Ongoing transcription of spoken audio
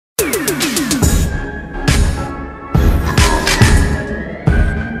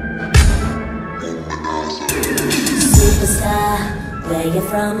you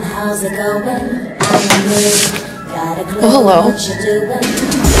from? How's it going? Oh, hello.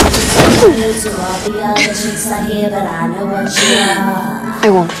 I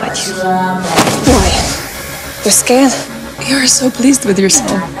won't fight you. Why? You're scared? You're so pleased with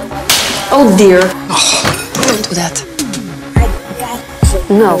yourself. Oh dear. Oh, don't do that.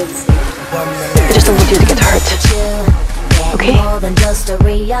 No. I just don't want you to get hurt. Okay?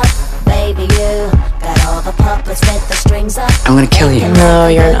 I'm gonna kill you. No,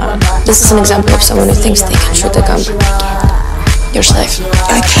 you're not. This is an example of someone who thinks they can shoot a gun. You're safe.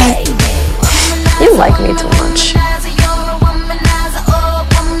 I can't. You like me too much.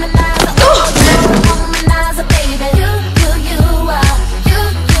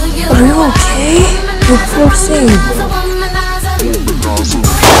 Are you okay? You poor thing.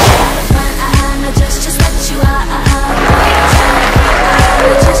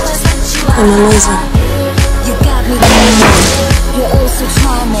 I'm amazing.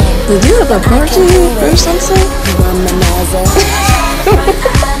 Did you have a party or something?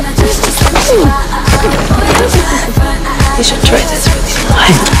 You should try this with your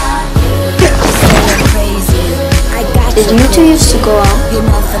life. Did you two used to go out?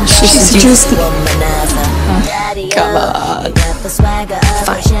 She's just... Come on.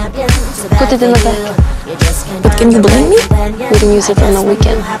 Fine. Put it in the bag. But can you blame me? We didn't use it on the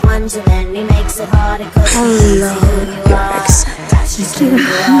weekend. Oh no, you're eccentric.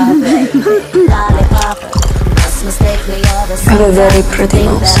 You have a very pretty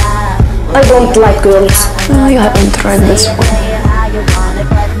nose. I don't like girls. No, you haven't tried this one.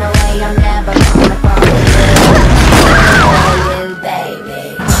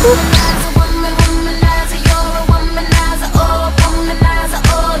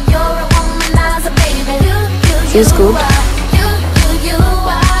 Feels good.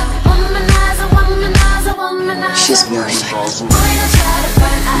 She's perfect.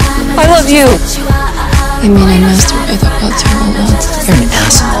 I love you. I mean, I masturbate about you a lot. You're an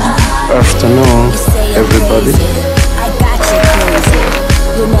asshole. Afternoon, everybody.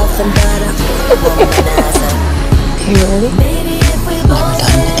 You ready? Never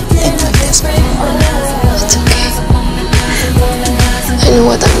done anything like this before. It's okay. I know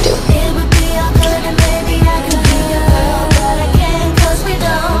what I'm doing.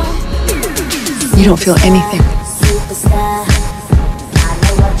 You don't feel anything.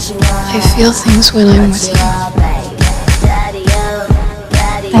 I feel things when I'm with you.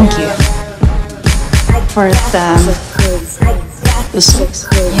 Thank you for the sex.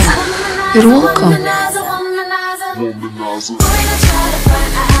 Yeah, you're welcome. We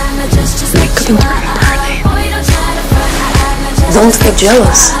couldn't remember her name. Don't get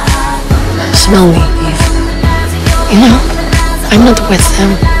jealous. Smell me, Eve. You know, I'm not with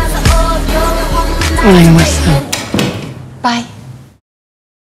them when I'm with them. Bye.